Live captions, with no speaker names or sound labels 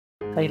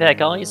Hey there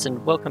guys,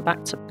 and welcome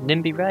back to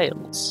NIMBY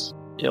Rails.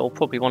 You're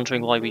probably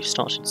wondering why we've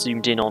started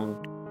zoomed in on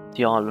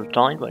the Isle of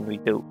Line when we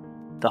built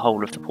the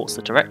whole of the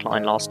Portsmouth Direct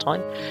Line last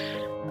time.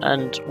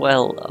 And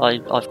well,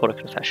 I've got a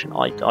confession.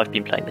 I've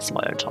been playing this in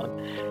my own time.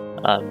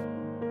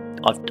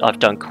 I've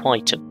done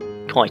quite a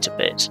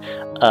bit.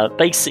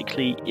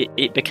 Basically,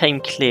 it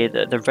became clear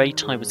that the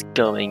rate I was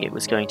going, it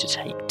was going to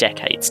take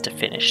decades to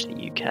finish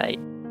the UK,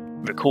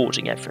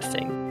 recording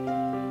everything.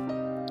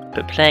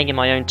 But playing in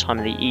my own time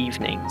in the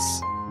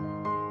evenings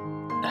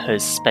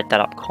has sped that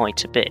up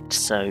quite a bit.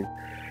 So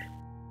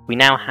we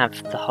now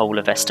have the whole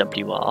of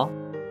SWR,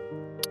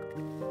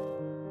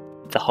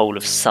 the whole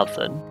of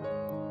Southern,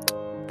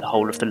 the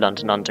whole of the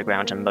London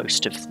Underground and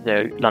most of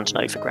the London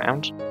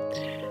Overground,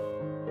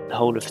 the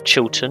whole of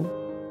Chiltern,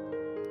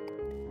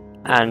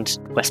 and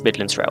West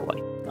Midlands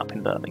Railway up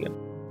in Birmingham.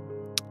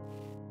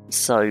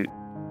 So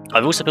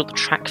I've also built the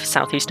track for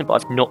Southeastern,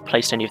 but I've not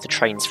placed any of the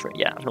trains for it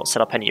yet. I've not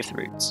set up any of the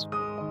routes.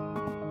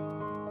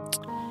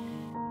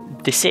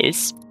 This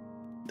is,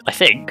 I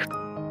think,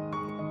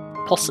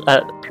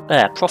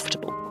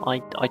 profitable.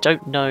 I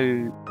don't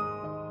know.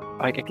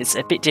 It's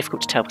a bit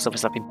difficult to tell because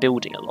obviously I've been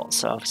building a lot,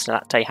 so obviously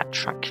that day had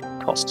track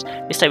costs.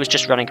 This day was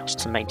just running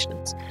costs and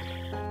maintenance,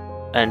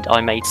 and I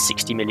made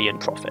 60 million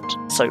profit.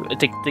 So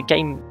the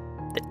game,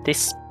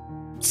 this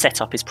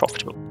setup is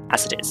profitable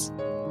as it is.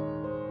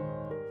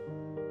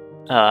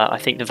 I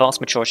think the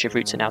vast majority of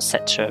routes are now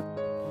set to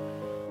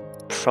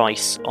a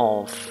price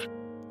of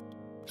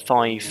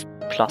 5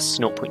 plus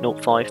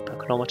 0.05 per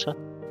kilometre,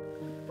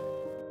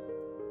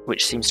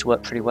 which seems to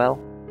work pretty well.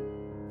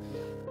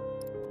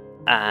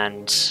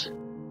 And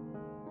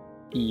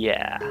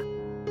yeah,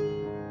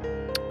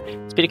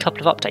 there's been a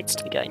couple of updates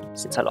to the game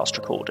since I last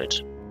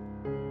recorded.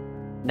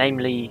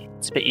 Namely,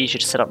 it's a bit easier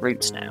to set up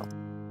routes now.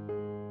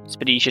 It's a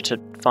bit easier to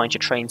find your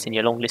trains in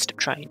your long list of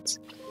trains.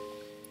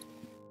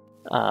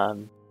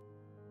 The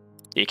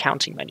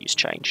accounting menu's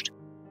changed.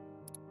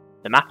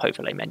 The map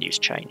overlay menu's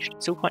changed.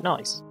 It's all quite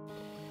nice.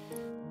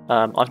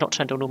 I've not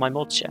turned on all my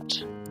mods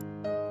yet.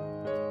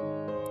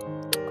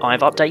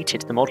 I've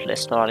updated the mod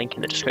list that I link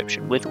in the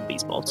description with all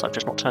these mods. I've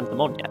just not turned them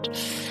on yet.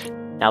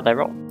 Now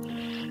they're on.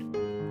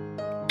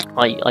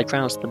 I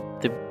browse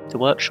the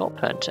workshop,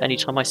 and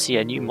anytime I see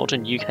a new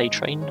modern UK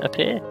train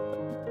appear,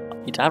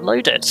 I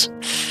download it.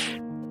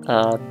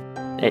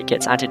 It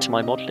gets added to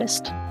my mod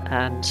list,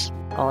 and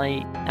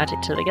I add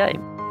it to the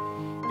game.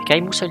 The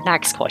game also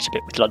lags quite a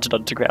bit with London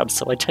Underground,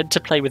 so I tend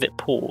to play with it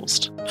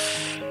paused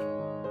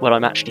when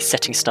I'm actually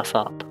setting stuff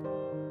up.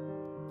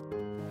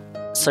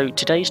 So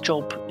today's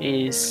job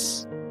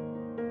is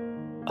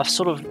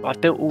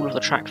I've built all of the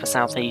track for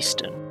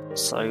Southeastern,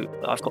 so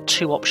I've got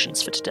two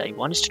options for today.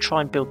 One is to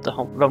try and build the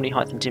Romney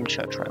Hythe and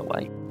Dymchurch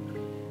Railway,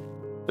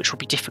 which will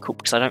be difficult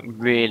because I don't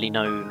really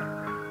know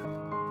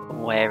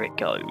where it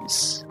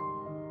goes.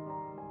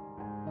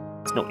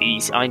 It's not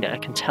easy. I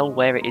can tell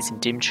where it is in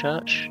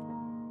Dymchurch,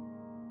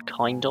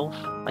 kind of.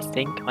 I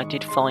think I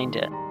did find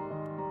it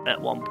at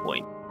one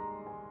point,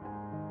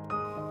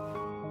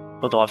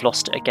 although I've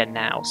lost it again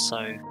now. So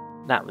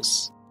that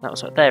was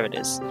what, there it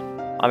is.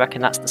 I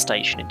reckon that's the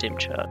station in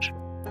Dymchurch,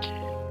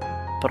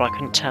 but I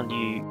couldn't tell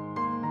you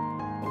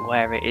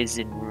where it is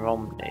in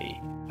Romney.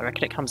 I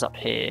reckon it comes up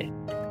here,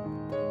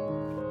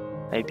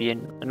 maybe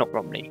in not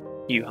Romney,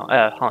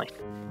 Hythe.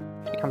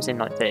 It comes in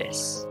like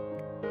this,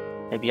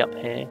 maybe up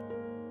here,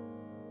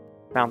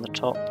 round the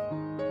top,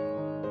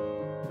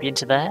 maybe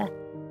into there,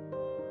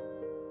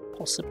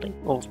 possibly,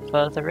 or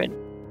further in.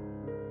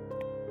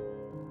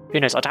 Who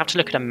knows? I'd have to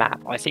look at a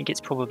map. I think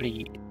it's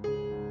probably...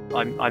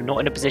 I'm not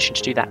in a position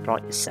to do that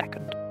right this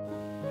second.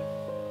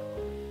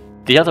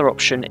 The other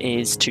option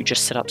is to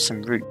just set up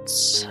some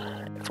routes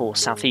for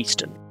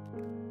Southeastern.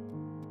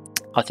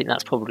 I think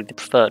that's probably the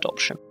preferred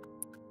option.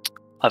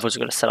 I've also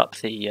got to set up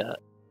the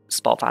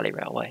Spa Valley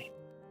Railway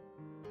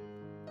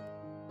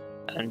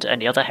and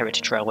any other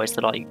heritage railways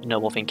that I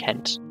know of in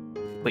Kent,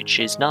 which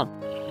is none.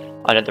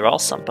 I know there are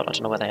some, but I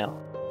don't know where they are.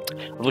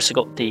 I've also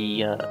got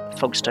the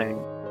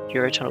Folkestone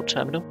Eurotunnel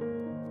terminal,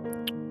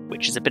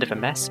 which is a bit of a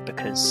mess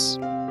because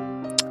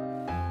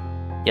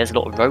there's a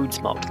lot of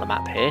roads marked on the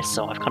map here,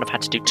 so I've kind of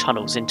had to do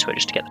tunnels into it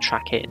just to get the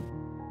track in.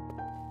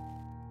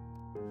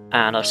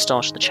 And I've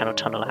started the Channel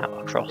Tunnel out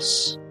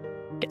across,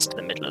 gets to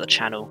the middle of the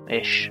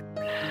channel-ish.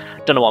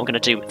 Don't know what I'm going to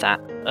do with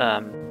that.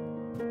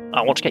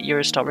 I want to get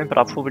Eurostar in, but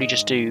I'll probably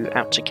just do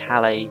out to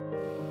Calais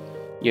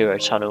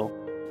Eurotunnel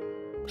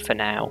for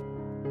now.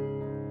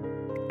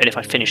 And if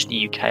I finish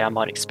the UK, I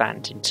might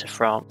expand into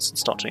France and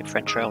start doing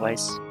French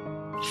railways.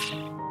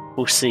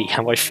 We'll see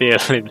how I feel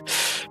in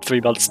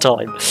 3 months'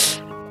 time.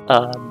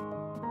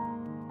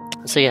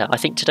 So yeah, I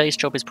think today's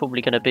job is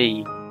probably going to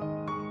be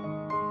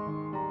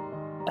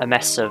a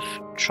mess of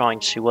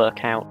trying to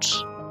work out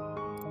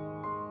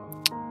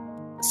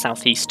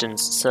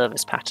Southeastern's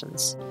service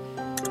patterns.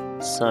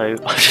 So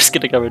I'm just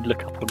going to go and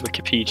look up on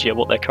Wikipedia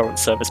what their current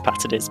service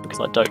pattern is,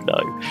 because I don't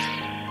know.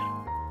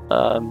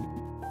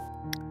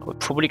 We're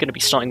probably going to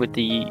be starting with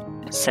the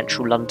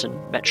Central London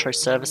Metro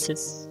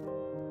services,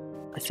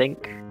 I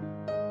think,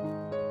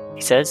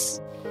 he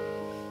says.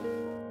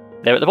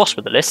 They're at the bottom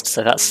of the list,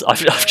 so that's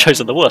I've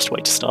chosen the worst way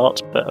to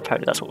start, but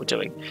apparently that's what we're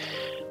doing.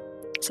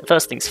 So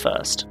first things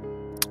first,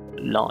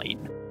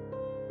 line.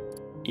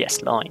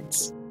 Yes,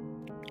 lines.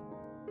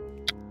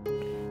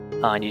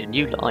 I need a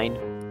new line.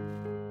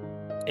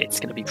 It's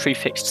going to be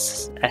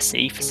prefixed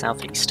SE for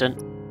Southeastern,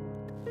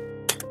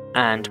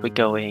 and we're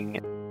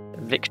going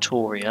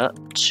Victoria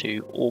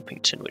to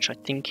Orpington, which I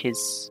think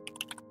is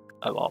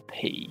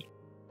ORP.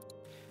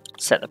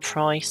 Set the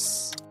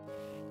price.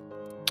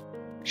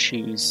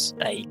 Choose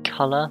a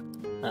colour.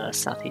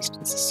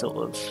 Southeastern's sort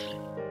of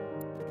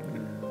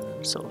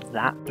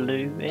that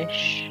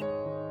bluish,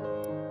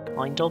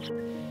 kind of.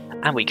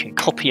 And we can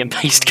copy and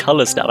paste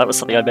colours now. That was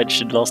something I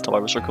mentioned last time I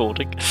was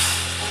recording.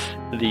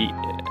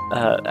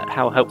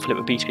 How helpful it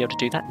would be to be able to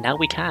do that. Now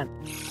we can.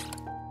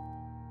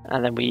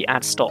 And then we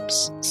add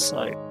stops.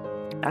 So,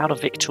 out of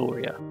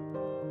Victoria,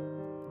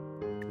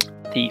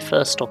 the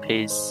first stop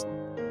is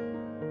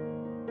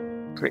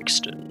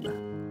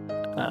Brixton,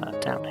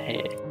 down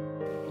here.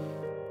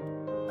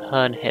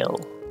 Herne Hill.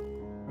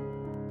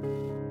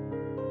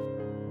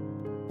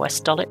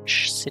 West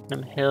Dulwich,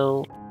 Sydenham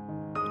Hill,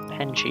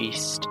 Penge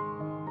East,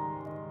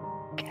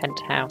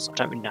 Kent House. I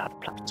don't really know how the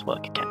platforms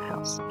work at Kent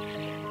House.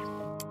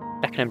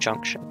 Beckenham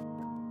Junction.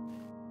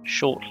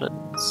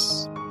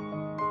 Shortlands.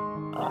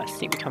 I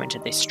think we come into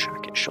this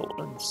track at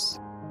Shortlands.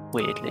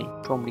 Weirdly.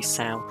 Bromley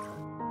South.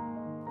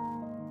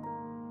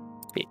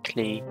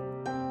 Bickley.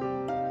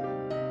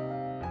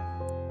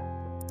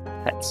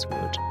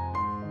 Pettswood.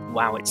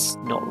 Wow, it's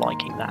not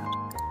liking that.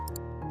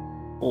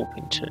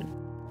 Orpington.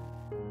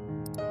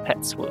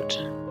 Pettswood.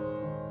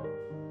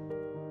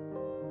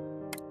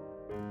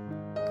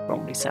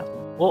 Bromley South.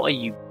 What are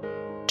you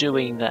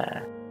doing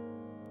there?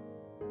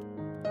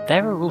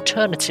 There are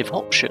alternative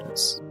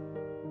options.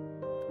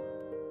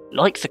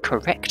 Like the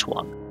correct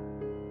one.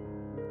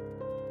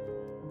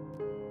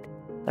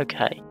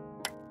 Okay.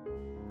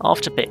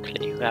 After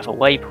Bickley, we have a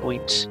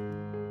waypoint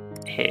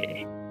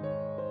here.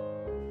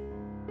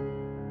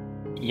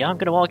 Yeah, I'm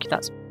going to argue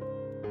that's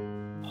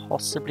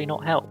possibly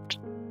not helped.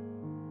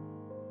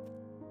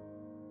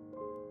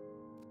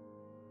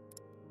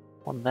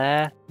 One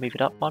there, move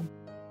it up one.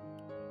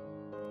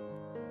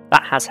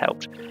 That has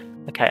helped.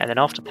 Okay, and then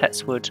after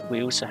Pettswood,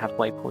 we also have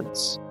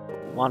waypoints.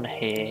 One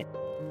here,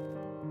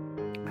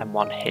 and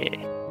one here.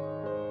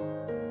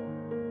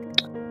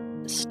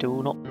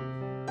 Still not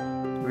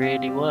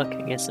really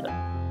working, is it?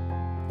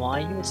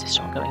 Why is this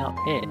not going up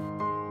here?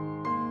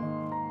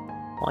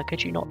 Why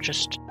could you not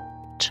just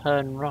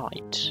turn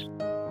right?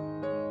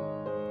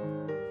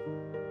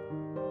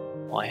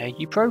 Why are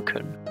you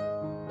broken?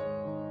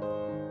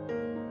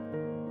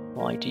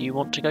 Why do you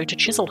want to go to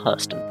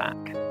Chislehurst and back?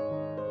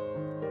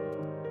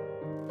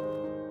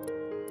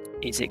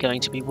 Is it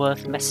going to be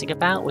worth messing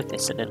about with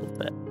this a little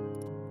bit?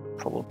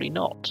 Probably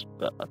not,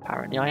 but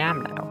apparently I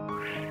am now.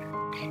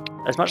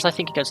 As much as I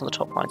think it goes on the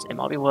top lines, it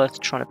might be worth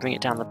trying to bring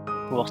it down the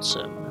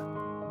bottom.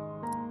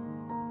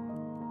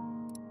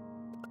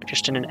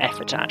 Just in an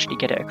effort to actually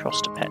get it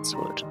across to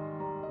Pettswood.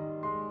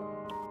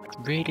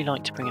 I'd really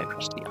like to bring it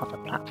across to the other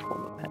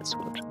platform at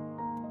Pettswood.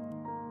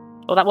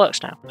 Oh, that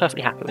works now.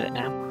 Perfectly happy with it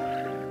now.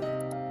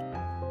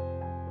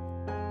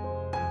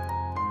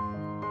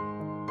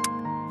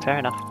 Fair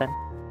enough then.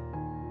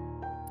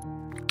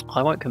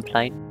 I won't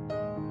complain.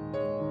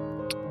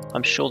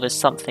 I'm sure there's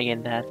something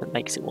in there that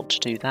makes it want to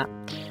do that.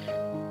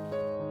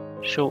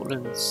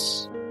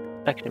 Shortlands,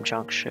 Beckenham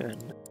Junction,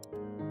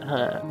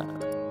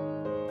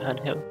 Herne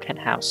Hill, Kent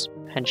House,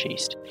 Penge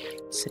East,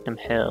 Sydenham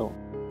Hill,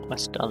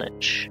 West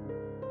Dulwich.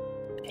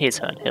 Here's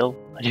Herne Hill.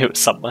 I knew it was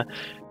somewhere.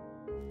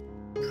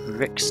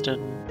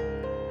 Brixton,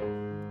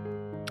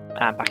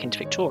 and back into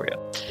Victoria.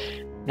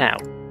 Now,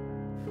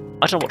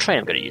 I don't know what train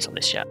I'm going to use on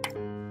this yet.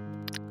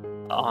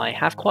 I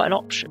have quite a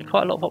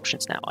lot of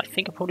options now. I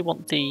think I probably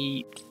want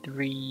the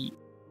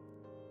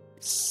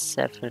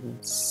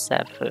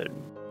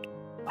 377.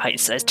 It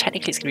says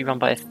technically it's going to be run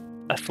by a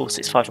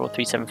 465 or a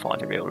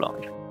 375 in real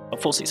life. Or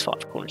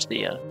 465 according to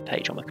the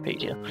page on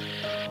Wikipedia,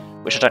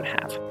 which I don't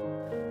have.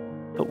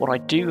 But what I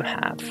do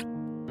have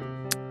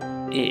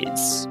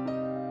is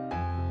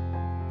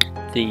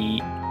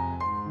the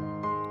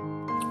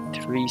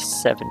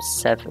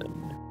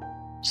 377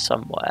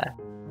 somewhere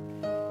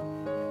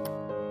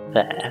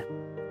there.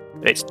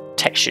 It's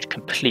textured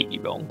completely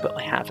wrong, but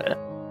I have it.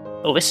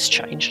 Oh, this has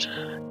changed.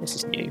 This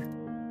is new.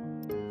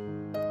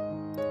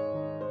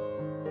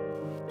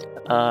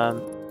 I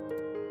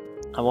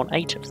want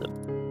 8 of them.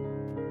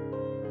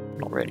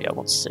 Not really, I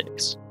want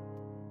 6.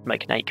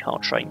 Make an 8-car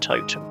train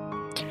totem.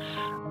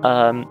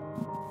 A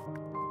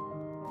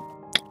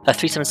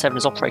 377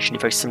 is operationally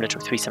very similar to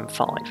a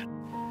 375. I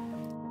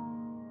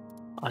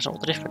don't know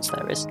what the difference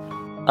there is.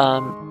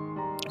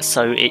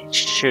 So it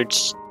should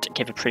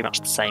give it pretty much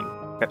the same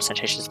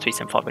representation as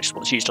 375, which is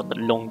what's used on the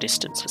long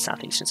distance for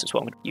Southeastern, so it's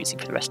what I'm going to be using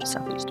for the rest of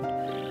Southeastern.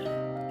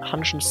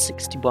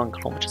 161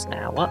 kilometres an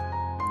hour.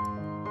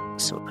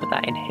 So we'll put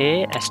that in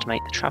here,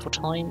 estimate the travel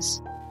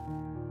times.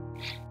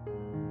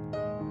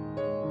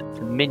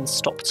 The min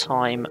stop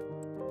time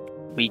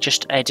we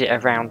just edit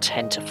around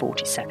 10 to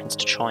 40 seconds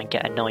to try and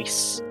get a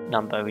nice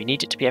number. We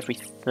need it to be every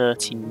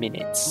 30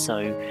 minutes,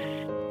 so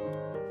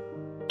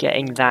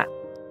getting that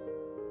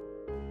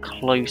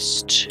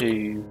close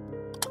to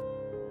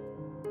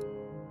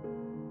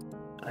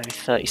over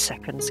 30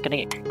 seconds, getting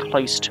it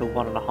close to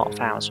 1.5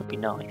 hours would be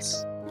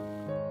nice.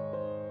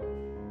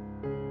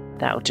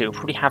 That'll do. We'll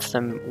probably have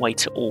them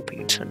wait at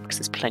Orpington because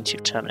there's plenty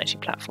of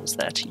terminating platforms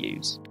there to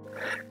use.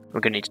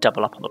 We're going to need to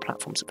double up on the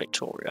platforms at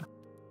Victoria.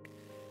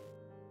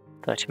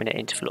 30-minute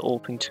interval at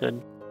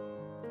Orpington.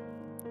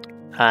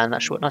 And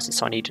that should work nicely.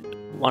 So I need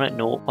one at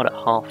 0, one at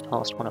 1/2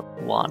 past, one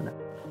at 1.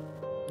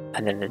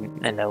 And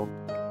then they'll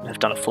have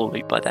done a full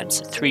loop by then.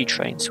 So 3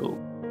 trains will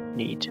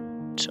need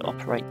to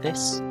operate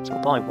this. So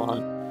we'll buy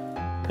one,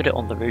 put it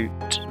on the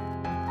route,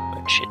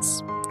 which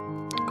is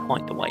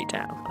quite the way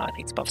down. I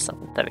think it's above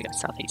Southern. There we go,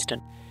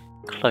 Southeastern.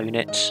 Clone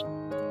it,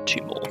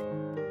 2 more.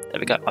 There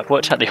we go. I've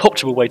worked out the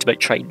optimal way to make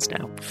trains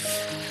now.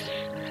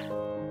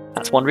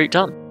 That's one route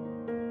done.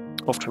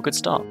 Off to a good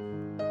start.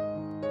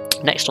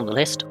 Next on the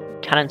list,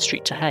 Cannon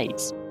Street to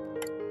Hayes.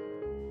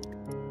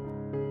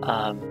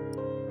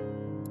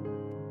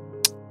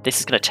 This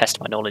is going to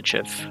test my knowledge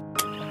of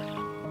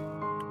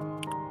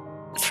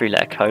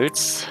 3-letter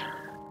codes.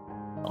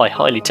 I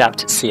highly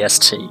doubt it's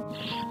CST.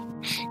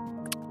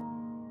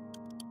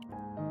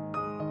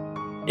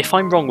 If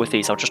I'm wrong with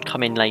these, I'll just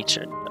come in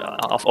later,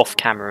 off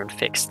camera, and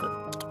fix them.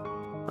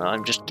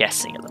 I'm just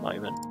guessing at the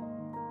moment.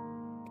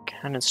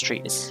 Cannon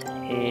Street is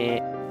here.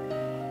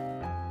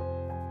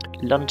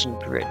 London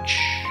Bridge,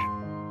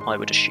 I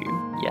would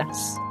assume,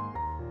 yes.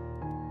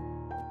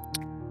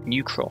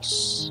 New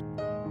Cross.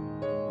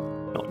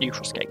 Not New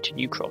Cross Gate,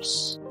 New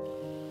Cross.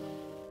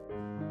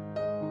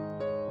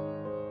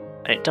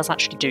 And it does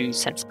actually do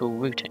sensible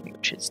routing,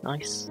 which is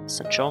nice.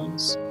 St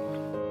John's.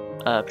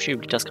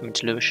 Presumably does come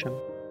into Lewisham.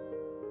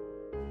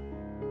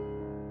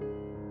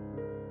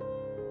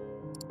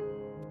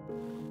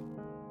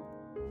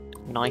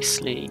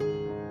 Nicely.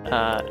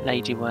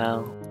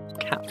 Ladywell,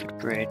 Catford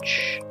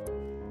Bridge,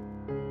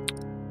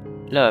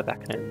 Lower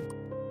Beckenham.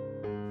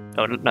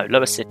 Oh no,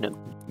 Lower Sydenham,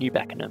 New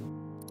Beckenham,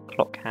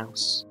 Clock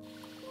House,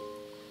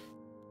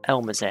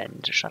 Elmer's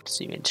End, which I have to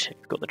zoom into.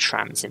 We've got the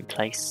trams in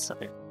place, so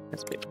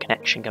there's a bit of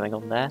connection going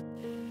on there.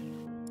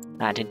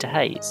 And into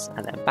Hayes,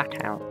 and then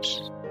back out.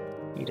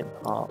 Eden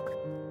Park,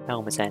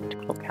 Elmer's End,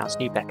 Clock House,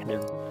 New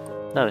Beckenham,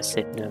 Lower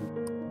Sydenham,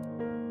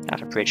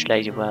 Catford Bridge,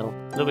 Ladywell,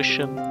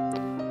 Lewisham,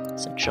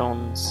 St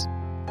John's.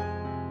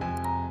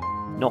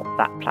 Not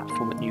that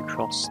platform at New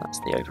Cross, that's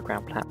the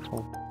overground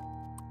platform.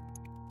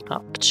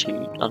 Up to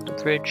London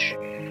Bridge,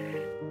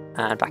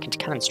 and back into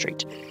Cannon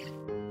Street.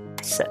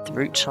 Set the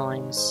route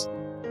times,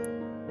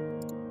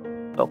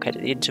 bulkhead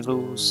at the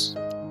intervals,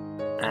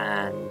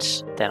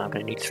 and then I'm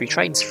going to need 3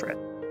 trains for it.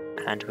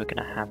 And we're going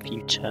to have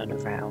you turn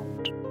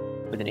around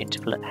with an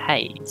interval at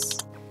Hayes.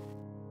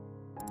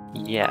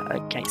 Yeah,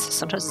 okay, so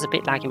sometimes it's a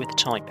bit laggy with the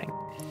typing.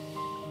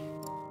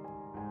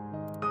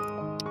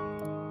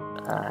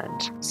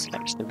 And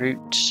select the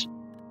route.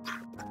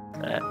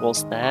 It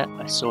was there,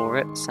 I saw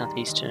it.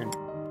 Southeastern,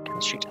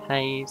 Cannon Street to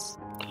Hayes.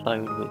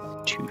 Clone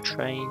with 2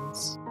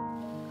 trains.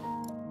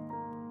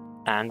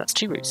 And that's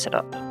 2 routes set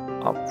up.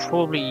 I'll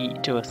probably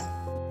do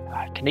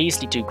I can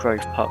easily do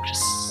Grove Park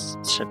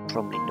to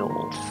Bromley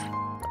North.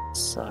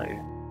 So,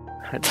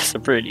 that's a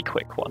really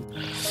quick one.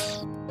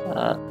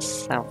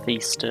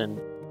 Southeastern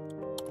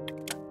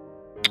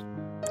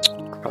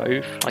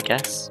Grove, I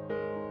guess.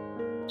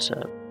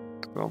 To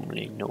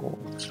Bromley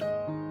North.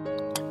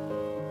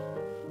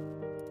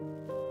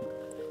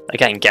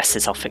 Again,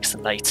 guesses, I'll fix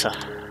them later.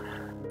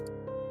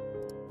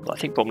 But I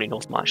think Bromley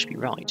North might actually be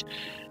right.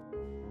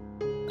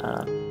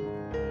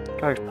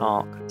 Grove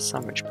Park,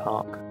 Sunridge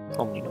Park,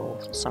 Bromley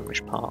North,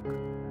 Sunridge Park,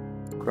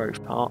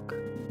 Grove Park.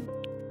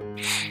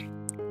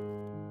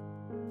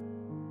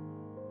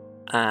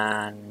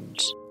 And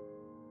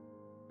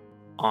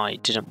I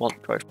didn't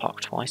want Grove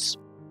Park twice.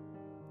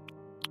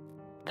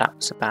 That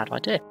was a bad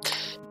idea.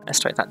 Let's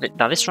try that.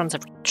 Now this runs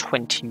every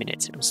 20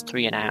 minutes. It was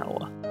 3 an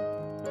hour.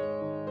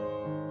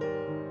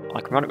 I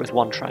can run it with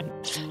 1 train.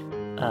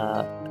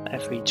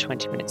 Every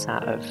 20 minutes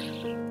out of...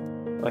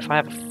 Well, if I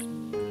have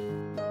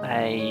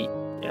a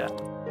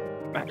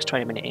max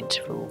 20-minute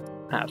interval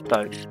out of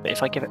both, but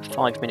if I give it a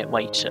 5-minute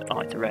wait at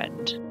either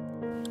end,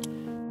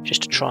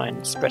 just to try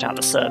and spread out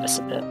the service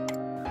a bit.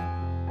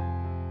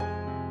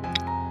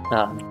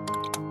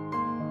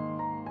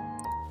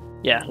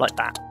 Yeah, like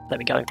that. There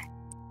we go.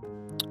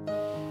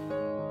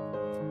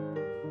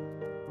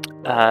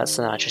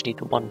 So now I just need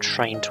the 1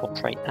 train to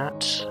operate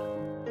that.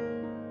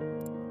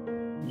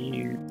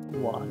 New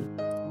 1.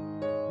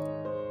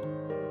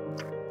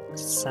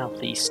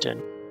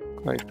 Southeastern,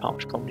 Grove Park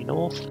to Bromley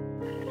North.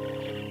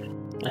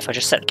 And if I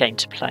just set the game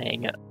to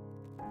playing at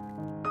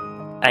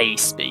A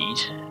speed,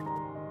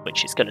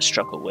 which it's going to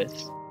struggle with,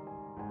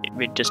 it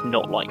really does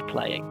not like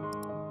playing.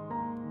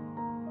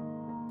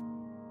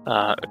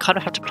 I kind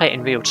of have to play it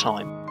in real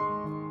time,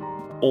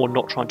 or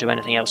not try and do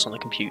anything else on the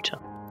computer,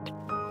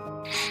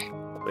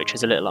 which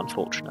is a little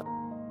unfortunate.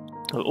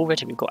 Well,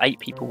 already we've got 8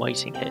 people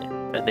waiting here,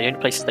 and the only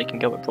places they can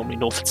go are probably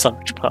North and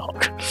Sunridge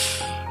Park.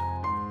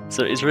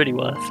 So it's really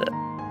worth it.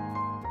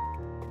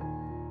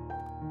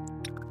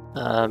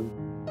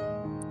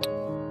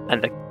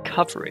 And the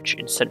coverage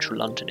in central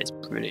London is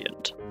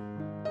brilliant.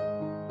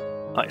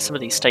 Like, some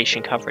of these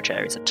station coverage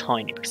areas are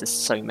tiny because there's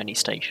so many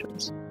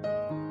stations.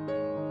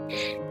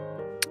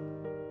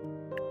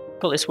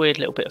 Got this weird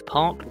little bit of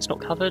park that's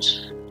not covered.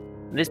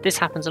 This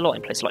happens a lot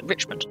in places like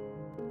Richmond.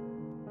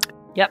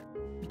 Yep,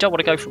 you don't want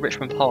to go from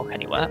Richmond Park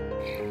anywhere.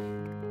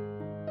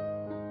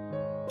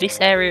 This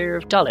area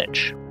of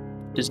Dulwich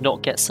does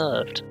not get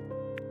served.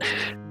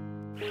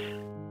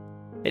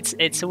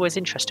 It's always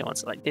interesting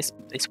ones like this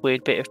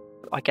weird bit of,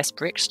 I guess,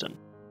 Brixton.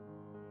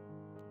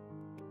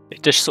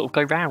 It just sort of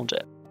go round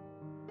it.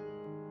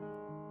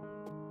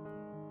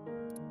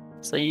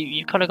 So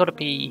you kind of got to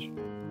be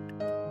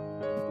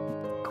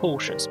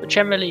cautious, but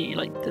generally,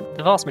 like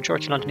the vast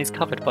majority of London is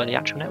covered by the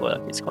actual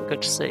network. It's quite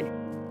good to see.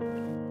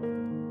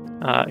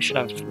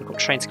 We've got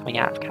trains coming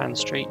out of Cannon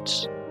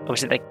Street.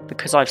 Obviously,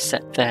 because I've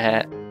set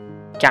their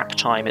gap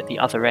time at the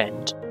other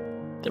end,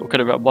 that we're going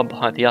to run one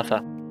behind the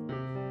other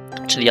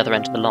to the other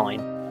end of the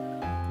line,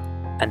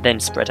 and then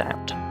spread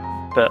out.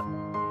 But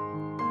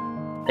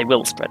they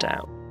will spread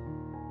out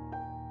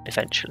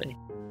eventually.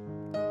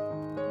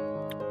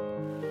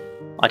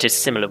 I did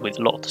similar with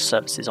a lot of the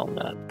services on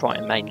the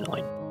Brighton Main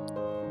Line.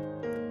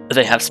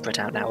 They have spread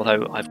out now,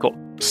 although I've got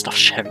stuff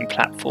sharing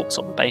platforms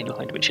on the main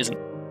line, which isn't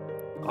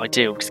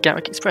ideal, because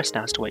Gatwick Express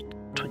now has to wait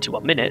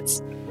 21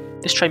 minutes.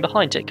 This train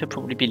behind it could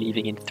probably be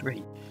leaving in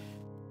 3.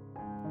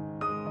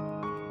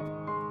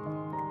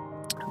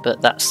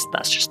 But that's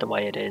just the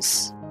way it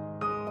is.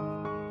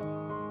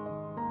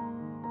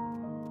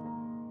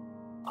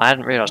 I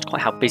hadn't realised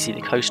quite how busy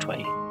the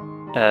Coastway,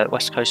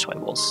 West Coastway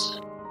was.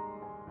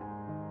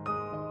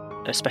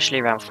 Especially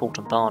around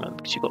Fulton Barnum,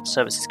 because you've got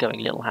services going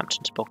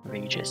Littlehampton to Bognor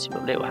Regis, you've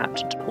got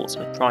Littlehampton to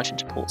Portsmouth, Brighton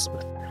to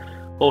Portsmouth,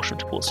 Horsham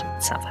to Portsmouth,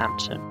 and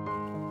Southampton.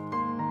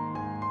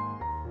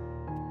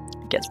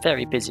 It gets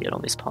very busy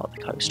along this part of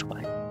the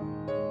Coastway.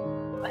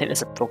 I think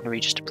there's a Bognor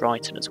Regis to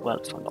Brighton as well,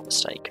 if I'm not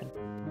mistaken.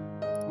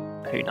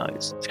 Who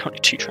knows? There's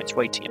currently 2 trains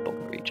waiting at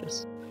Bognor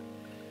Regis,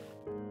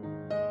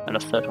 and a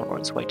third one on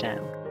its way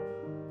down.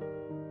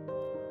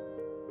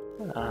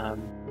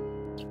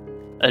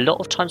 A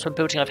lot of times when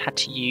building, I've had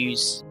to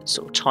use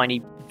sort of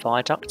tiny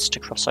viaducts to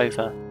cross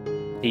over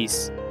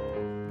these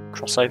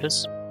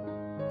crossovers.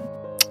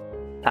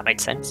 That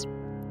made sense.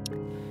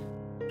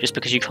 Just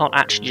because you can't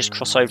actually just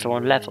cross over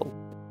on level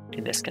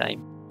in this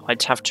game.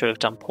 I'd have to have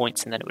done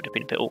points, and then it would have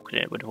been a bit awkward,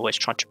 and it would have always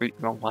tried to route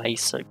the wrong way,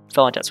 so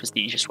viaducts was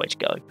the easiest way to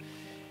go.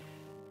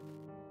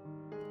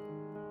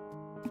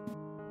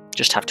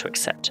 Just have to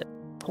accept it.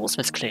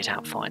 Portsmouth's cleared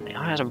out finally.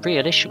 I had a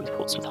real issue with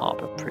Portsmouth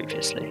Harbour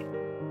previously.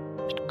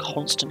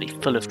 Constantly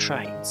full of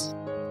trains.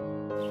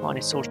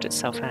 Finally sorted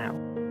itself out.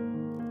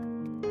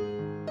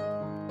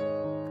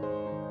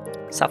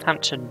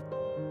 Southampton,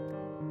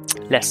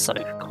 less so.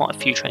 Quite a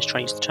few trains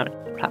trying to use the terminal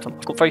platform.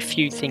 I've got very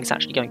few things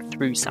actually going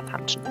through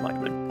Southampton at the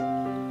moment,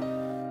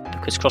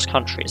 because cross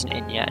country isn't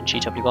in yet and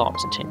GWR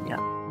isn't in yet.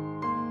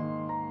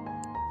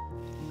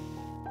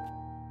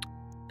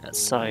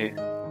 So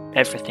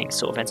everything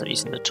sort of ends up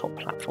using the top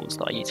platforms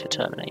that I use for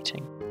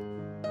terminating.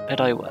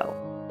 But oh well.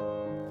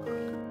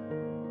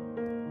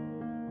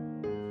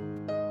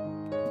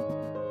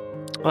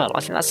 Well,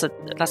 I think that's a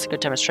good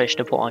demonstration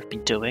of what I've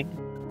been doing.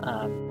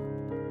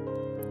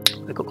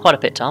 We've got quite a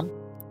bit done.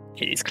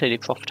 It is clearly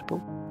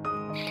profitable.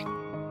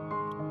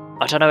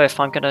 I don't know if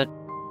I'm going to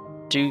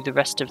do the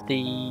rest of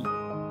the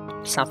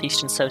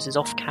Southeastern services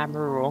off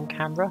camera or on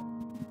camera.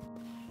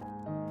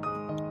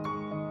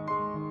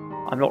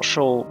 I'm not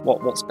sure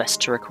what's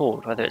best to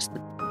record, whether it's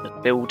the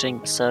building,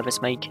 the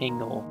service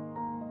making, or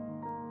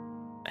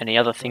any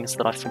other things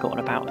that I've forgotten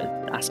about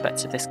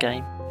aspects of this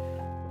game.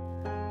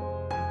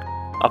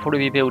 I'll probably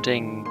be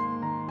building,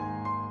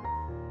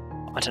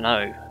 I don't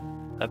know,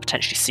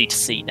 potentially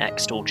C2C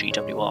next, or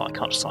GWR, I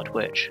can't decide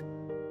which.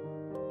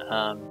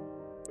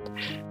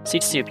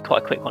 C2C would be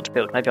quite a quick one to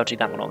build, maybe I'll do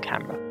that one on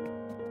camera.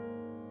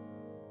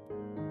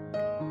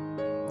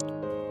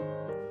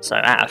 So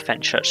out of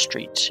Fenchurch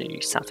Street to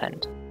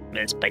Southend,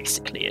 that's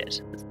basically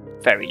it. There's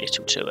very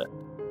little to it.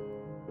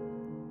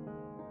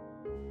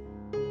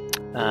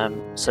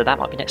 So that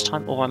might be next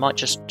time, or I might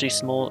just do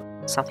some more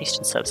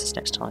Southeastern services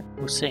next time,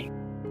 we'll see.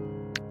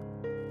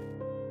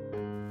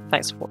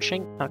 Thanks for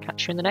watching, I'll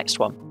catch you in the next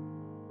one.